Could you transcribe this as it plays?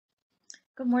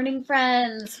Good morning,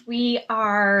 friends. We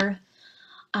are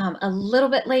a little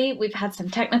bit late. We've had some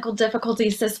technical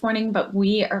difficulties this morning, but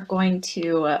we are going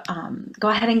to go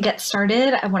ahead and get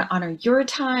started. I want to honor your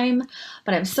time,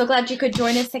 but I'm so glad you could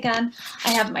join us again. I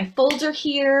have my folder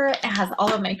here. It has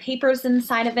all of my papers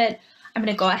inside of it. I'm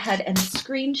going to go ahead and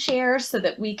screen share so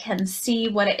that we can see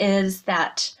what it is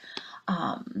that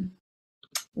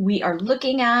we are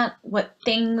looking at, what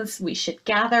things we should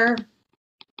gather.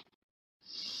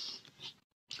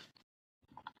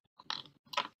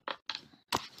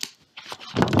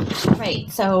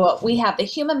 Right, so we have the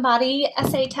human body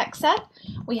essay text set.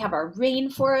 We have our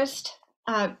rainforest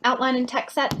outline and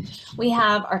text set. We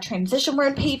have our transition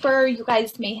word paper. You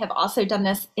guys may have also done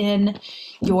this in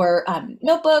your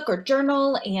notebook or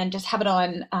journal and just have it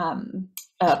on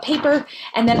paper.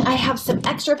 And then I have some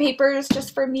extra papers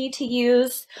just for me to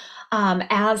use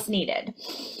as needed.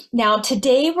 Now,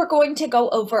 today we're going to go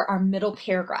over our middle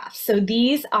paragraph. So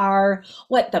these are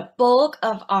what the bulk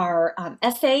of our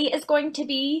essay is going to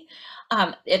be.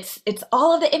 It's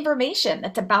all of the information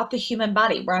that's about the human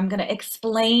body, where I'm going to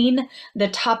explain the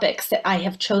topics that I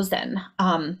have chosen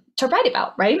to write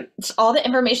about, right? It's all the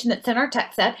information that's in our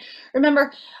text set.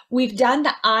 Remember, we've done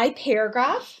the I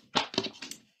paragraph.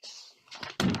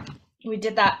 We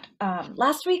did that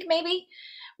last week, maybe.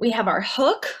 We have our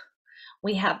hook.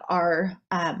 We have our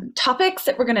topics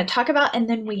that we're going to talk about, and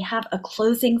then we have a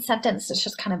closing sentence. It's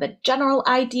just kind of a general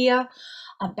idea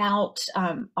about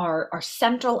our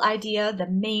central idea, the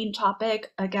main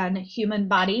topic, again, human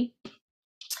body.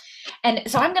 And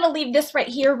so I'm going to leave this right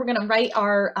here. We're going to write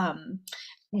our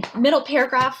middle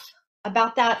paragraph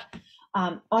about that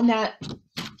on that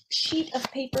sheet of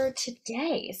paper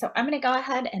today. So I'm going to go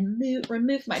ahead and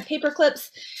remove my paper clips.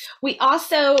 We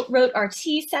also wrote our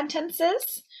T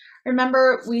sentences.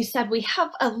 Remember, we said we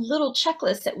have a little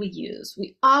checklist that we use.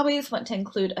 We always want to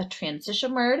include a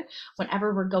transition word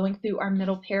whenever we're going through our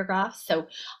middle paragraph. So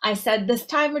I said this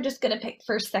time we're just going to pick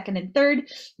first, second, and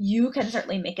third. You can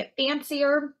certainly make it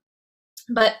fancier.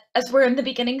 But as we're in the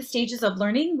beginning stages of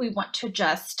learning, we want to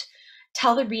just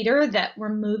tell the reader that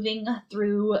we're moving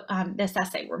through this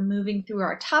essay. We're moving through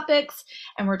our topics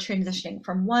and we're transitioning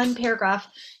from one paragraph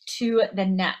to the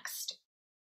next.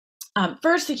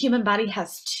 First, the human body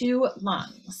has 2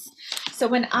 lungs. So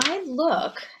when I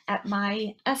look at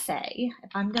my essay,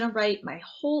 if I'm going to write my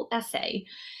whole essay,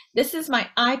 this is my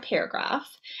I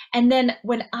paragraph. And then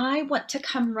when I want to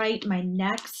come write my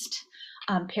next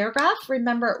paragraph,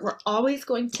 remember, we're always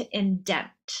going to indent.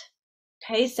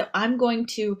 Okay, so I'm going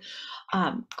to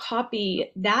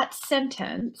copy that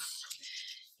sentence.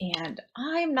 And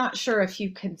I'm not sure if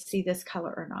you can see this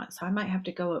color or not, so I might have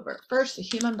to go over it. First, the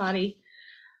human body.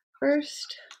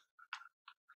 First,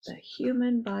 the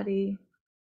human body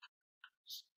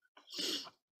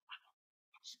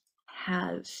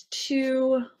has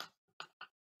 2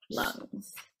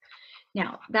 lungs.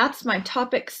 Now, that's my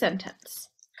topic sentence,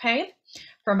 okay?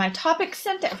 For my topic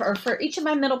sentence, or for each of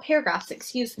my middle paragraphs,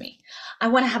 excuse me, I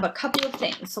want to have a couple of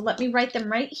things. So let me write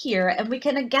them right here, and we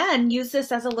can, again, use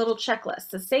this as a little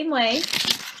checklist. The same way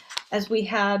as we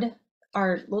had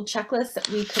our little checklist that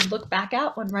we could look back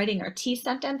at when writing our T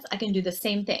sentence, I can do the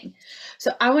same thing.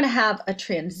 So I want to have a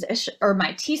transition, or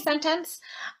my T sentence,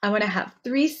 I want to have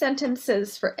 3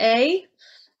 sentences for A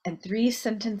and 3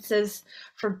 sentences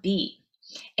for B.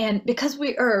 And because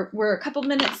we're a couple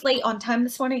minutes late on time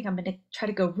this morning, I'm going to try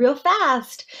to go real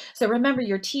fast. So remember,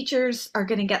 your teachers are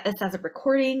going to get this as a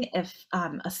recording. If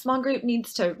a small group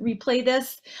needs to replay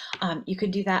this, you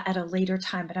can do that at a later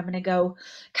time, but I'm going to go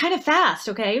kind of fast,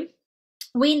 okay?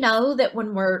 We know that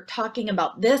when we're talking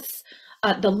about this,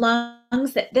 the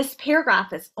lungs, that this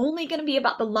paragraph is only going to be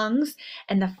about the lungs,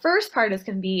 and the first part is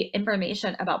going to be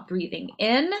information about breathing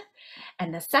in,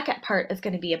 and the second part is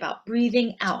going to be about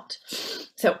breathing out.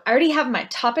 So I already have my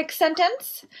topic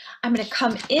sentence. I'm going to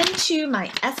come into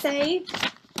my essay,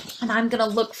 and I'm going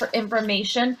to look for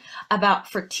information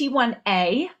about, for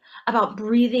T1A, about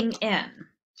breathing in.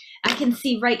 I can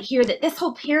see right here that this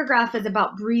whole paragraph is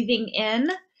about breathing in.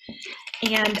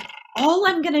 And all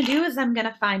I'm going to do is I'm going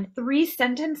to find 3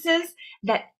 sentences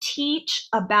that teach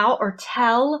about or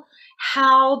tell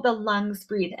how the lungs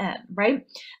breathe in, right?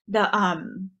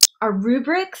 Our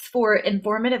rubrics for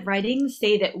informative writing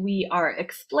say that we are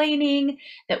explaining,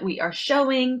 that we are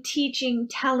showing, teaching,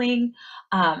 telling,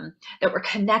 that we're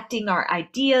connecting our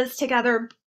ideas together.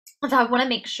 So I want to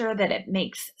make sure that it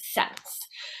makes sense.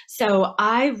 So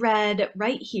I read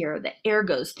right here that air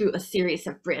goes through a series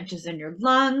of branches in your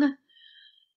lung.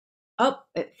 Oh,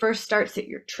 it first starts at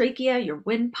your trachea, your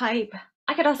windpipe.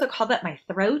 I could also call that my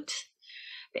throat.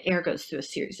 The air goes through a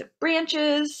series of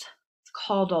branches.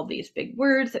 called all these big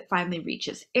words. It finally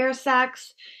reaches air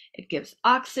sacs. It gives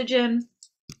oxygen.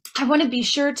 I want to be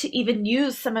sure to even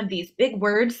use some of these big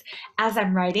words as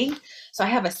I'm writing. So I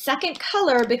have a second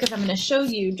color because I'm going to show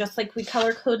you, just like we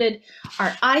color coded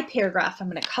our I paragraph, I'm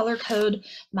going to color code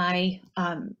my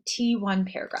T1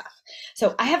 paragraph.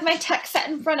 So I have my text set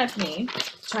in front of me.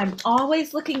 So I'm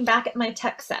always looking back at my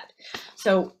text set.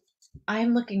 So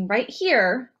I'm looking right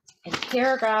here in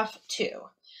paragraph 2.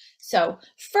 So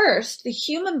first, the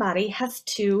human body has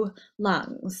 2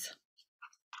 lungs.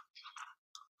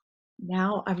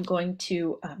 Now I'm going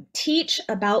to teach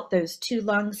about those 2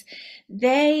 lungs.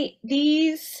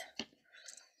 These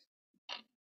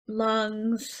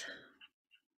lungs,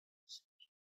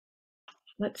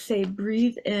 let's say,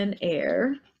 breathe in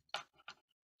air.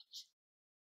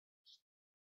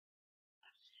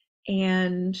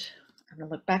 And I'm going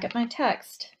to look back at my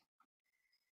text.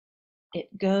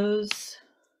 It goes,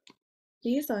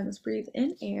 these lungs breathe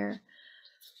in air.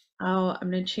 Oh, I'm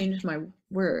going to change my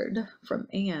word from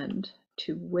and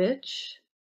to which.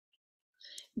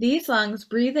 These lungs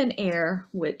breathe in air,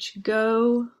 which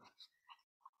go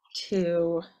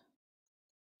to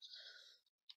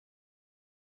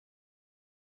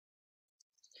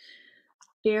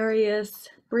various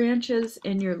branches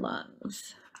in your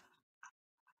lungs.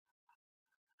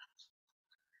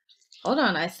 Hold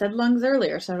on, I said lungs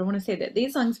earlier, so I don't want to say that.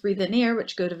 These lungs breathe in air,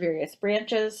 which go to various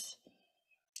branches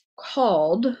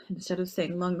called, instead of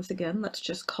saying lungs again, let's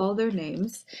just call their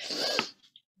names,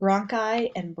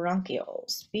 bronchi and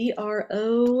bronchioles.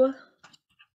 B-R-O-N-C-H-I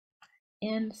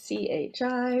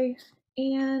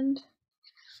and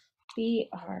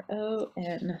B-R-O-N-C-H-I-O-L,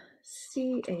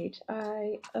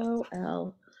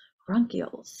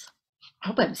 bronchioles. I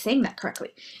hope I'm saying that correctly.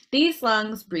 These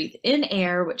lungs breathe in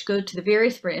air, which go to the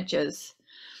various branches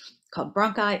called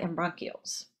bronchi and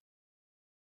bronchioles.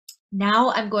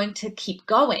 Now I'm going to keep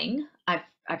going.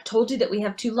 I've told you that we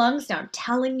have 2 lungs. Now I'm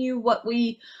telling you what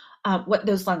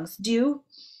those lungs do.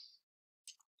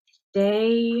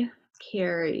 They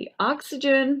carry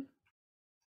oxygen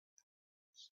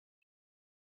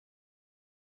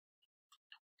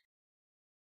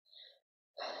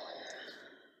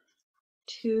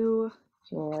to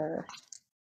your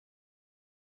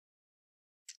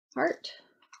heart.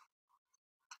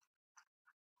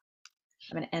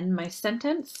 I'm going to end my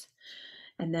sentence,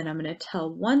 and then I'm going to tell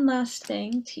one last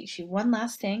thing, teach you one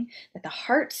last thing, that the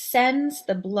heart sends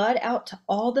the blood out to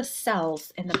all the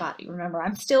cells in the body. Remember,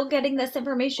 I'm still getting this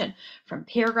information from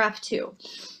paragraph 2.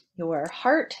 Your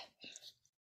heart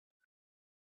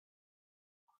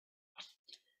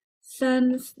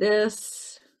sends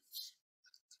this,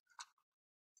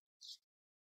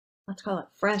 let's call it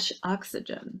fresh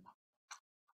oxygen.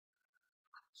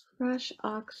 Fresh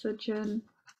oxygen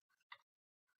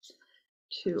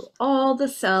to all the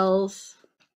cells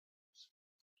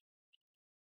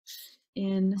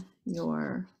in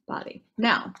your body.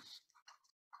 Now,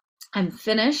 I'm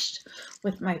finished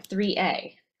with my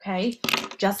 3A, okay?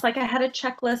 Just like I had a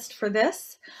checklist for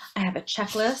this, I have a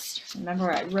checklist.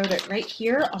 Remember, I wrote it right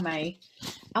here on my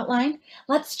outline.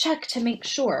 Let's check to make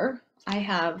sure I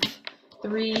have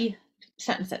 3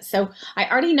 sentences. So I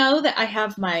already know that I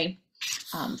have my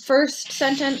first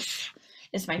sentence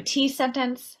is my T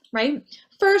sentence, right?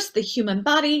 First, the human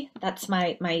body, that's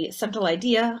my central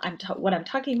idea. What I'm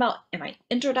talking about in my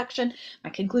introduction, my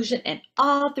conclusion, and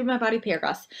all through my body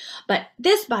paragraphs. But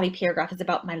this body paragraph is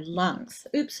about my lungs.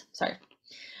 Oops, sorry.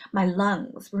 My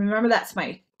lungs. Remember, that's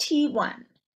my T1.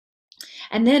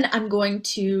 And then I'm going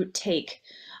to take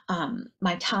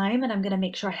my time, and I'm going to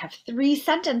make sure I have 3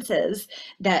 sentences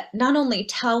that not only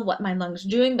tell what my lungs are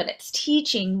doing, but it's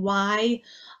teaching why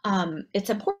it's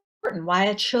important, why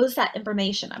I chose that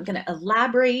information. I'm going to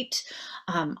elaborate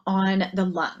on the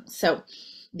lungs. So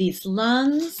these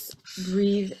lungs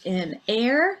breathe in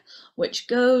air, which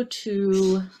go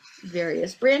to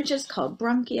various branches called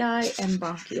bronchi and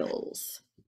bronchioles.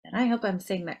 And I hope I'm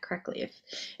saying that correctly.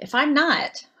 If I'm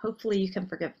not, hopefully you can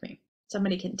forgive me.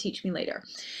 Somebody can teach me later.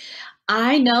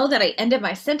 I know that I ended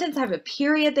my sentence. I have a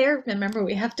period there. Remember,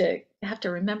 we have to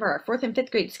remember our 4th and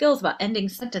 5th grade skills about ending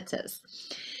sentences.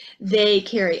 They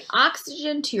carry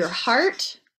oxygen to your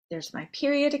heart. There's my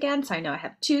period again, so I know I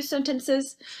have 2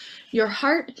 sentences. Your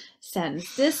heart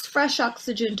sends this fresh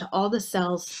oxygen to all the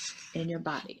cells in your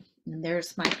body. And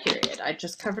there's my period. I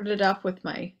just covered it up with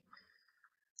my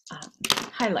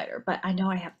highlighter, but I know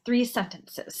I have 3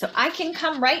 sentences. So I can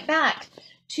come right back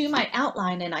to my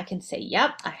outline and I can say,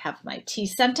 yep, I have my T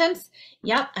sentence.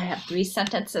 Yep, I have 3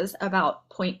 sentences about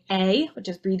point A, which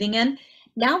is breathing in.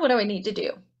 Now what do I need to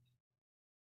do?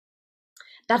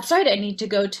 that's right, I need to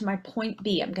go to my point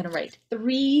B. I'm going to write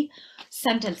 3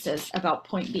 sentences about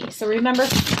point B. So remember,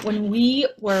 when we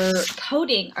were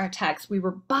coding our text, we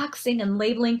were boxing and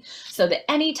labeling so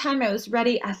that anytime I was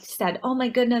ready, I said, oh my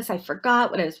goodness, I forgot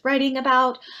what I was writing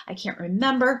about. I can't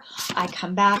remember. I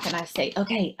come back and I say,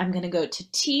 okay, I'm going to go to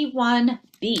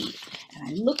T1B. And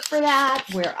I look for that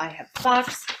where I have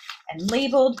boxed and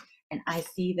labeled, and I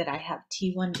see that I have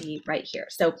T1B right here.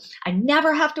 So I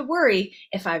never have to worry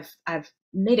if I've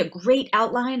made a great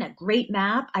outline, a great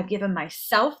map. I've given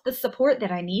myself the support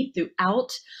that I need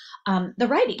throughout the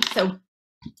writing. So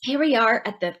here we are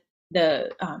at the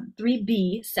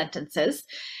 3B sentences.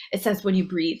 It says, when you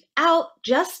breathe out,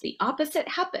 just the opposite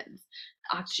happens.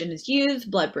 Oxygen is used,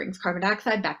 blood brings carbon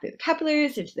dioxide back through the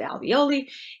capillaries into the alveoli.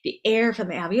 The air from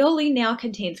the alveoli now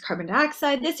contains carbon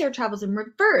dioxide. This air travels in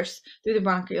reverse through the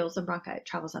bronchioles and bronchi. It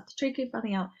travels up the trachea,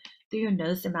 running out through your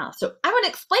nose and mouth. So I want to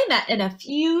explain that in a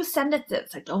few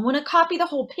sentences. I don't want to copy the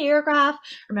whole paragraph.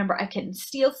 Remember, I can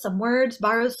steal some words,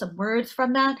 borrow some words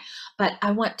from that, but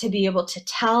I want to be able to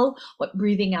tell what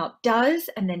breathing out does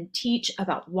and then teach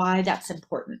about why that's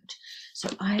important. So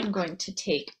I am going to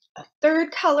take a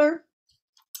third color.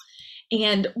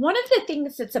 And one of the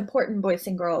things that's important, boys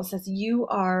and girls, as you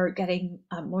are getting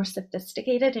more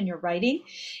sophisticated in your writing,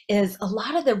 is a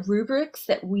lot of the rubrics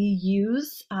that we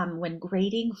use when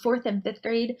grading 4th and 5th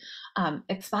grade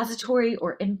expository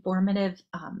or informative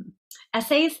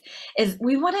essays, is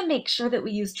we want to make sure that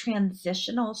we use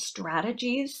transitional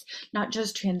strategies, not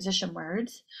just transition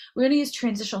words. We're going to use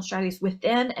transitional strategies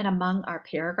within and among our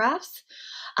paragraphs.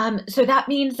 So that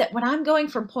means that when I'm going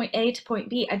from point A to point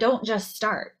B, I don't just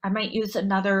start. I might use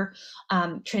another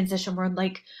transition word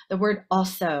like the word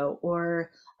also,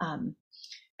 or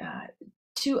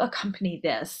to accompany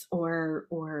this,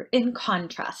 or in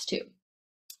contrast to.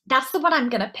 That's the one I'm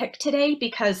going to pick today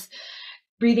because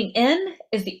breathing in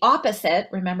is the opposite.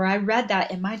 Remember, I read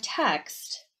that in my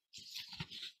text.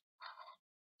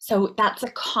 So that's a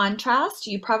contrast.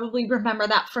 You probably remember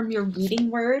that from your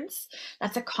reading words.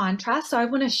 That's a contrast. So I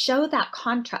want to show that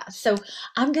contrast. So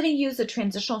I'm going to use a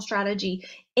transitional strategy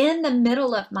in the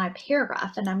middle of my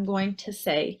paragraph, and I'm going to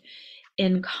say,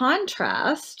 in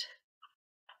contrast.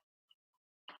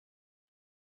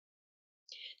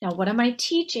 Now, what am I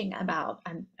teaching about?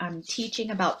 I'm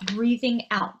teaching about breathing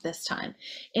out this time.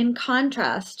 In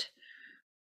contrast,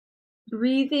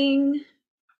 breathing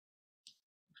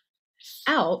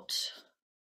out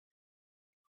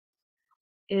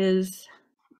is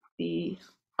the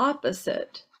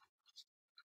opposite.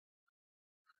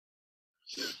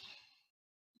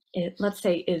 Let's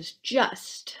say, is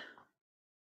just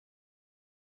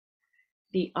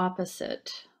the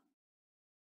opposite.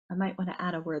 I might want to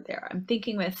add a word there. I'm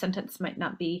thinking my sentence might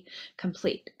not be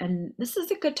complete. And this is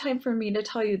a good time for me to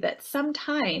tell you that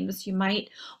sometimes you might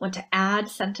want to add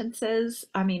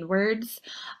words.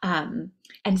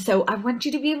 And so I want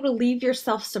you to be able to leave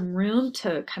yourself some room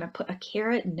to kind of put a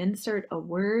caret and insert a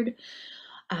word.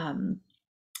 And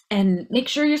make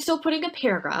sure you're still putting a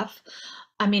period,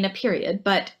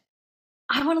 but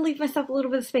I want to leave myself a little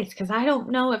bit of space because I don't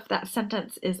know if that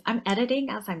sentence is, I'm editing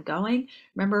as I'm going.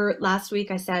 Remember last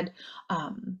week I said,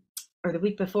 or the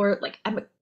week before, like I'm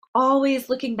always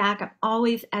looking back, I'm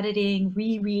always editing,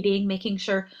 rereading, making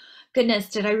sure, goodness,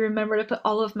 did I remember to put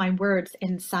all of my words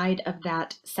inside of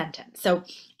that sentence? So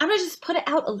I'm going to just put it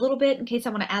out a little bit in case I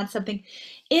want to add something.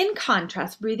 In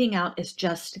contrast, breathing out is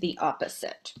just the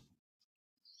opposite.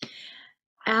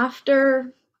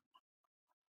 After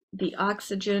the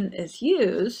oxygen is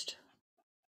used,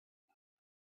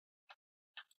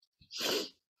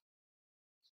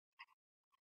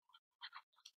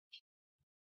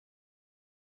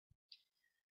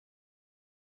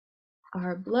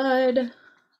 our blood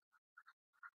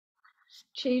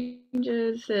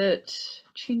changes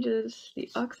the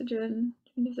oxygen,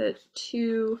 changes it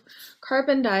to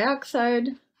carbon dioxide,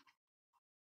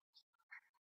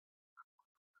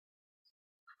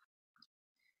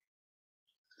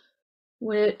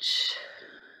 which,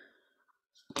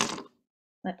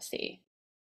 let's see,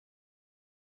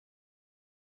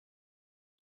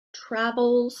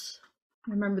 travels.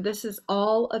 Remember, this is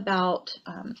all about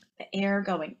the air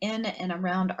going in and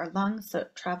around our lungs, so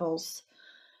it travels.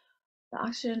 The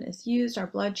oxygen is used, our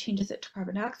blood changes it to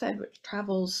carbon dioxide, which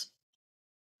travels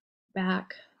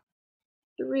back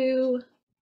through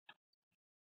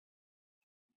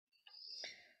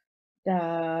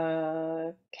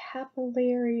the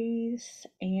capillaries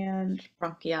and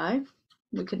bronchi.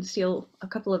 We can steal a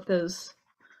couple of those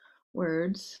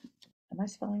words. Am I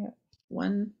spelling it?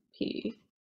 1 P,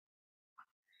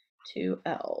 2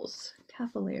 L's.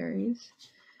 Capillaries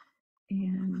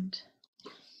and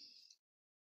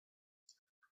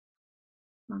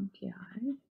bronchi.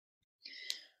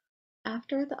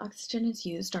 After the oxygen is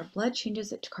used, our blood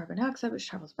changes it to carbon dioxide, which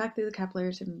travels back through the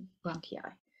capillaries and bronchi.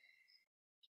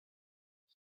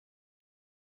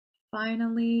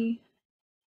 Finally,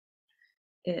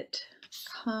 it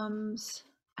comes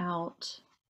out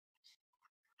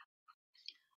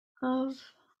of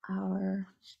our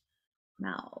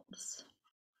mouths.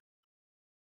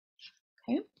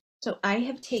 Okay, so I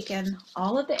have taken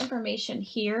all of the information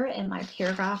here in my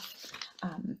paragraph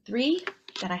 3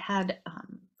 that I had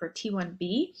for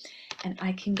T1B, and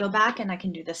I can go back and I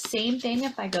can do the same thing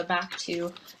if I go back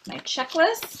to my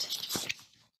checklist.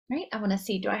 Right, I want to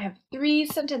see, do I have 3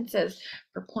 sentences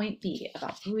for point B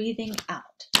about breathing out?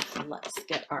 So let's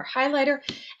get our highlighter.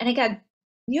 And again,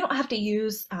 you don't have to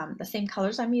use the same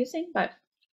colors I'm using, but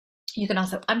you can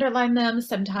also underline them.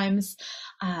 Sometimes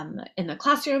in the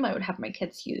classroom, I would have my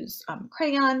kids use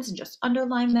crayons and just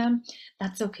underline them.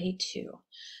 That's okay too.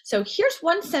 So here's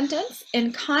one sentence.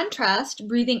 In contrast,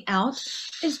 breathing out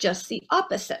is just the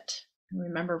opposite.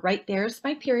 Remember, right there's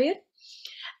my period.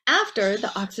 After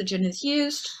the oxygen is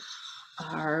used,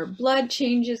 our blood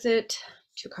changes it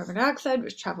to carbon dioxide,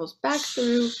 which travels back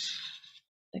through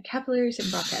the capillaries and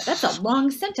bronchi. That's a long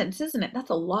sentence, isn't it? That's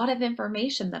a lot of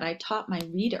information that I taught my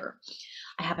reader.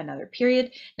 I have another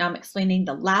period. Now I'm explaining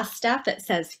the last step that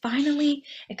says, finally,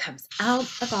 it comes out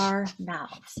of our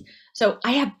mouths. So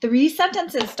I have 3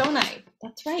 sentences, don't I?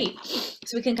 That's right.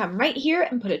 So we can come right here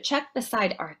and put a check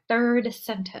beside our 3rd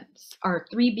sentence, our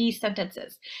 3B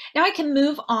sentences. Now I can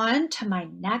move on to my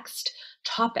next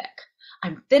topic.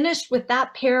 I'm finished with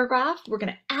that paragraph. We're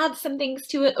going to add some things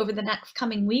to it over the next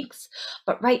coming weeks.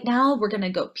 But right now, we're going to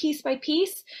go piece by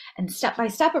piece and step by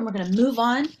step, and we're going to move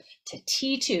on to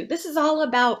T2. This is all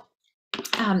about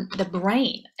the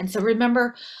brain. And so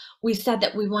remember, we said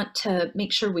that we want to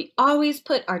make sure we always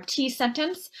put our T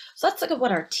sentence. So let's look at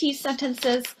what our T sentence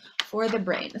is for the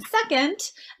brain. Second,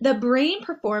 the brain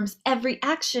performs every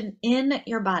action in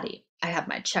your body. I have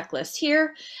my checklist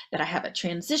here that I have a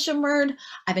transition word.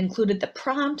 I've included the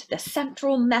prompt, the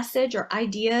central message or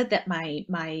idea that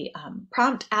my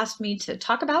prompt asked me to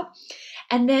talk about.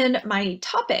 And then my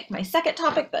topic, my second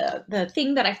topic, the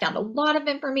thing that I found a lot of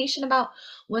information about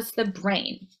was the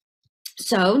brain.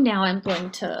 So now I'm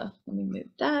going to, let me move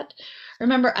that.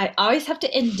 Remember, I always have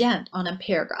to indent on a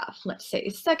paragraph. Let's say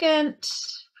second,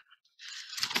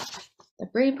 the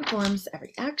brain performs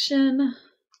every action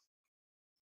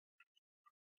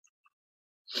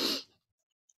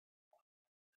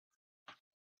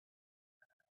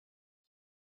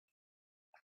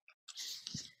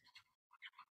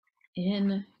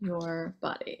in your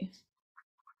body.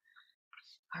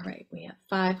 All right, we have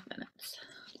 5 minutes.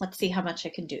 Let's see how much I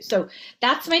can do. So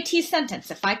that's my T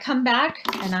sentence. If I come back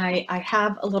and I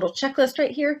have a little checklist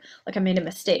right here, like I made a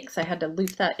mistake, so I had to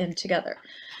loop that in together.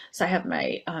 So I have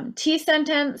my T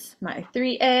sentence, my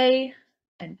 3A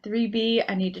and 3B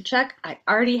I need to check. I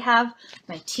already have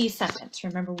my T sentence.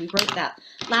 Remember, we wrote that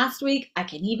last week. I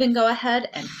can even go ahead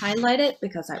and highlight it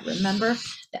because I remember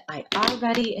that I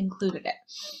already included it.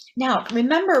 Now,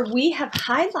 remember, we have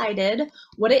highlighted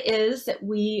what it is that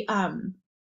we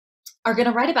are going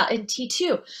to write about in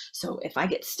T2. So if I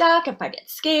get stuck, if I get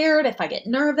scared, if I get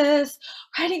nervous,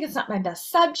 writing is not my best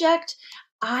subject,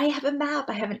 I have a map,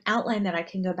 I have an outline that I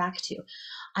can go back to.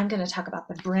 I'm going to talk about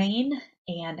the brain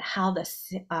and how the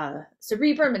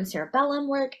cerebrum and cerebellum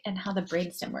work and how the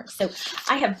brainstem works. So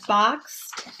I have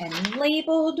boxed and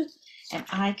labeled, and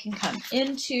I can come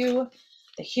into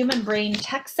the human brain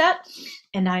text set,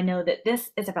 and I know that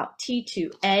this is about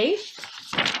T2A,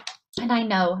 and I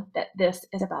know that this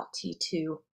is about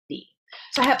T2B.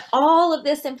 So I have all of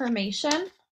this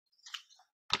information.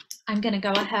 I'm going to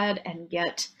go ahead and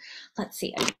get, let's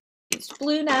see, I used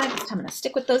blue next. I'm going to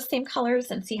stick with those same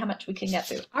colors and see how much we can get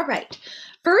through. All right.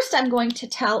 First, I'm going to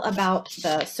tell about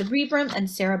the cerebrum and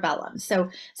cerebellum. So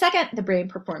second, the brain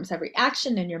performs every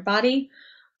action in your body.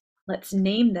 Let's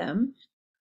name them.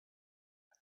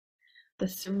 The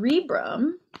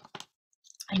cerebrum,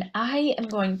 and I am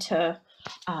going to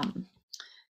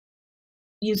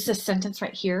use this sentence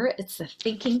right here. It's the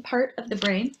thinking part of the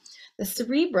brain. The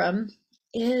cerebrum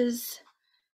is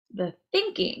the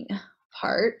thinking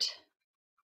part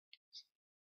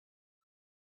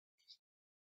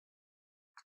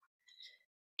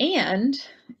and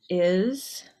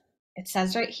is, it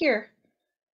says right here,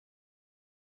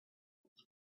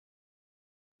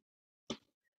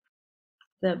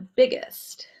 the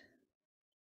biggest.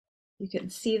 You can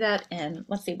see that in,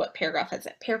 let's see, what paragraph is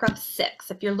it? Paragraph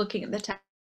 6, if you're looking at the text.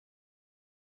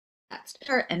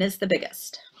 And is the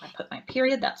biggest. I put my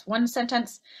period, that's one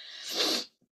sentence.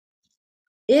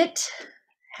 It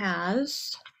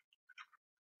has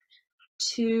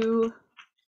two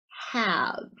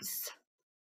halves,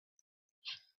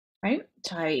 right?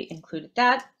 So I included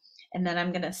that. And then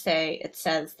I'm going to say, it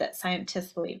says that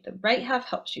scientists believe the right half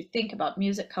helps you think about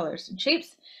music, colors, and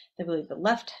shapes. They believe the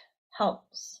left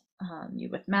helps you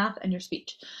with math and your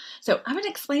speech. So I'm going to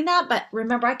explain that, but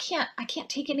remember, I can't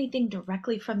take anything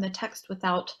directly from the text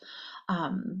without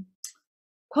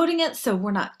quoting it. So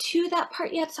we're not to that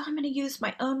part yet. So I'm going to use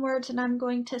my own words, and I'm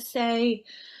going to say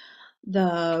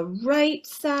the right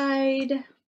side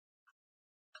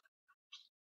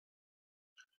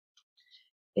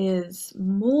is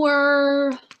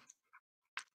more,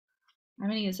 I'm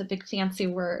going to use a big fancy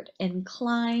word,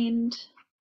 inclined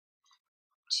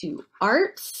to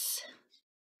arts.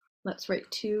 Let's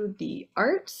write to the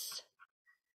arts.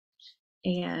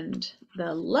 And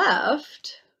the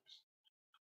left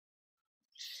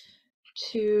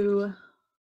to,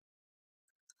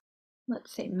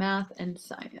 let's say, math and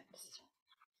science.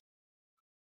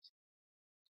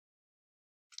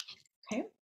 Okay.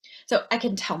 So I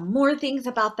can tell more things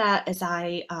about that as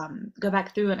I go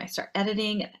back through and I start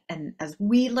editing, and as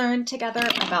we learn together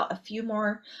about a few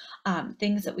more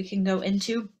things that we can go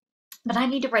into. But I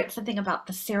need to write something about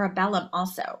the cerebellum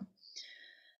also.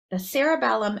 The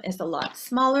cerebellum is a lot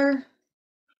smaller.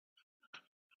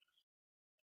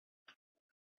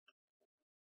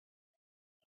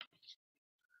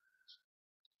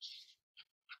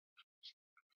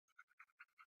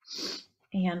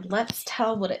 And let's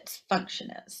tell what its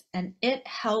function is. And it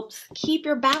helps keep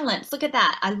your balance. Look at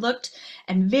that. I looked,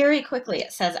 and very quickly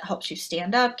it says it helps you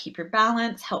stand up, keep your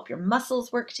balance, help your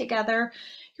muscles work together.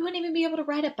 You wouldn't even be able to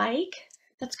ride a bike.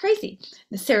 That's crazy.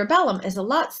 The cerebellum is a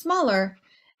lot smaller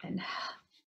and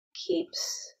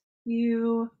keeps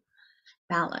you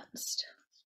balanced.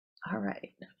 All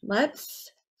right,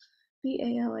 let's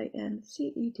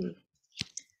BALANCED.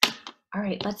 All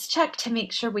right, let's check to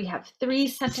make sure we have 3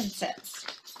 sentences.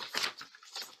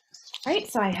 All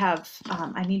right, so I have,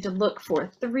 I need to look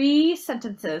for 3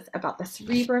 sentences about the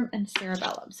cerebrum and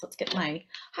cerebellum. So let's get my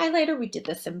highlighter. We did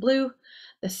this in blue.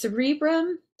 The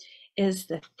cerebrum is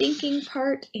the thinking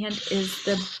part and is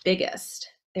the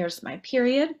biggest. There's my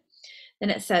period. Then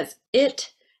it says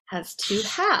it has 2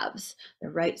 halves. The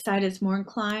right side is more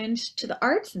inclined to the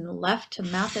arts and the left to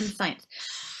math and science.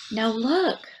 Now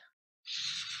look,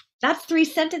 that's 3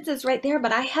 sentences right there,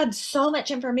 but I had so much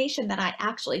information that I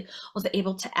actually was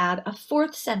able to add a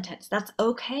 4th sentence. That's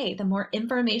okay. The more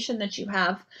information that you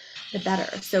have, the better.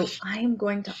 So I am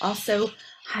going to also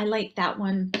highlight that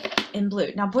one in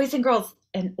blue. Now, boys and girls,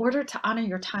 in order to honor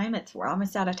your time, we're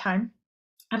almost out of time.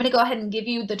 I'm going to go ahead and give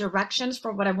you the directions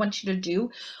for what I want you to do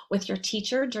with your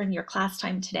teacher during your class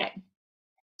time today.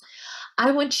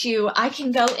 I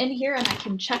can go in here and I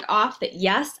can check off that,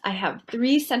 yes, I have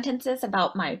 3 sentences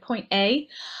about my point A.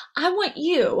 I want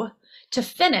you to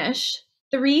finish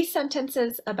 3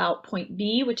 sentences about point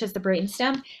B, which is the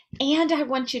brainstem, and I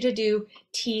want you to do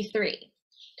T3.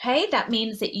 Okay, that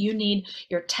means that you need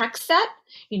your text set,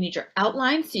 you need your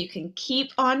outline so you can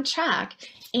keep on track,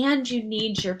 and you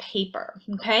need your paper.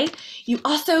 Okay, you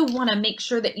also want to make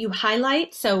sure that you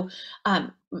highlight. So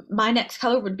my next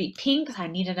color would be pink because I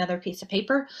need another piece of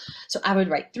paper. So I would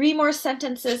write 3 more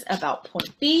sentences about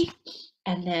point B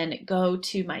and then go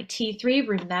to my T3.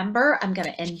 Remember, I'm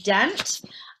going to indent.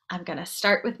 I'm going to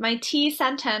start with my T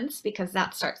sentence because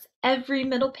that starts every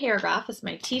middle paragraph as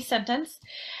my T sentence.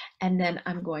 And then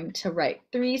I'm going to write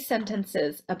 3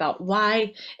 sentences about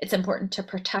why it's important to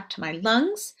protect my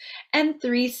lungs and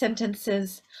 3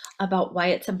 sentences about why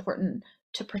it's important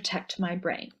to protect my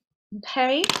brain.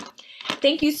 Okay,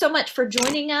 thank you so much for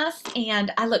joining us,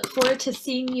 and I look forward to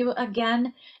seeing you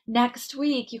again next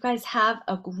week. You guys have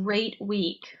a great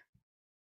week.